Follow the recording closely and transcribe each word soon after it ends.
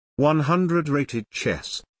100 rated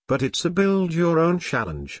chess, but it's a build your own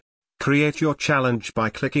challenge. Create your challenge by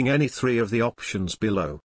clicking any 3 of the options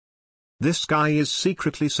below. This guy is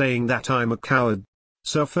secretly saying that I'm a coward.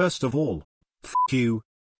 So first of all, f you.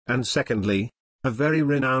 And secondly, a very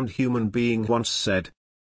renowned human being once said,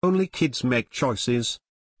 only kids make choices,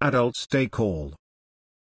 adults take all.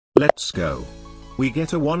 Let's go. We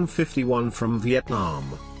get a 151 from Vietnam.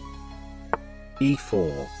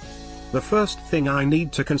 E4. The first thing I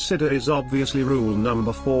need to consider is obviously rule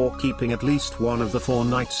number 4, keeping at least one of the 4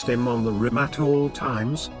 knight stem on the rim at all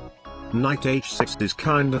times. Knight h6 is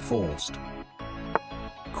kinda forced.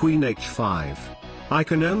 Queen h5. I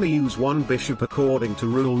can only use one bishop according to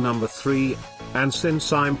rule number 3, and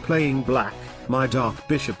since I'm playing black, my dark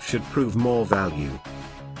bishop should prove more value.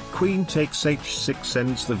 Queen takes h6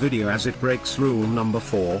 ends the video as it breaks rule number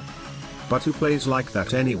 4. But who plays like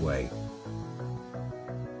that anyway?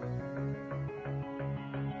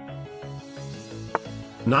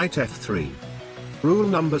 Knight f3. Rule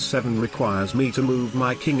number 7 requires me to move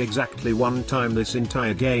my king exactly 1 time this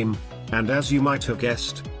entire game, and as you might have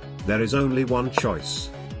guessed, there is only one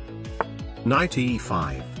choice. Knight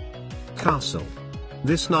e5. Castle.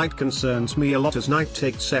 This knight concerns me a lot as knight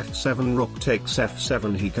takes f7, rook takes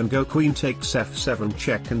f7, he can go queen takes f7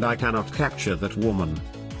 check and I cannot capture that woman.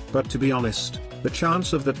 But to be honest, the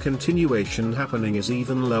chance of that continuation happening is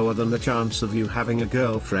even lower than the chance of you having a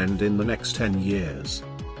girlfriend in the next 10 years.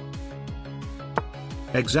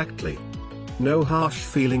 Exactly. No harsh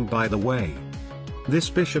feeling by the way. This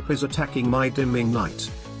bishop is attacking my dimming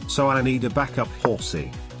knight, so I need a backup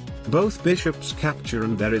horsey. Both bishops capture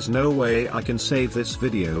and there is no way I can save this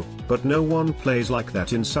video, but no one plays like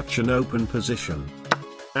that in such an open position.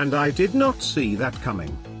 And I did not see that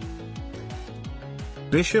coming.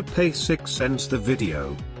 Bishop a6 ends the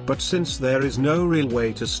video, but since there is no real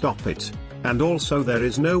way to stop it, and also there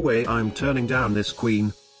is no way I'm turning down this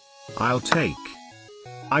queen, I'll take.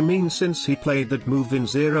 I mean, since he played that move in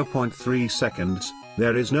 0.3 seconds,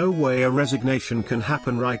 there is no way a resignation can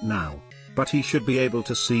happen right now, but he should be able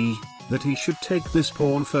to see that he should take this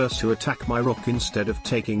pawn first to attack my rook instead of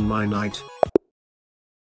taking my knight.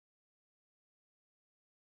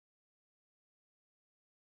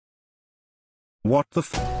 What the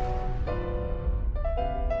f?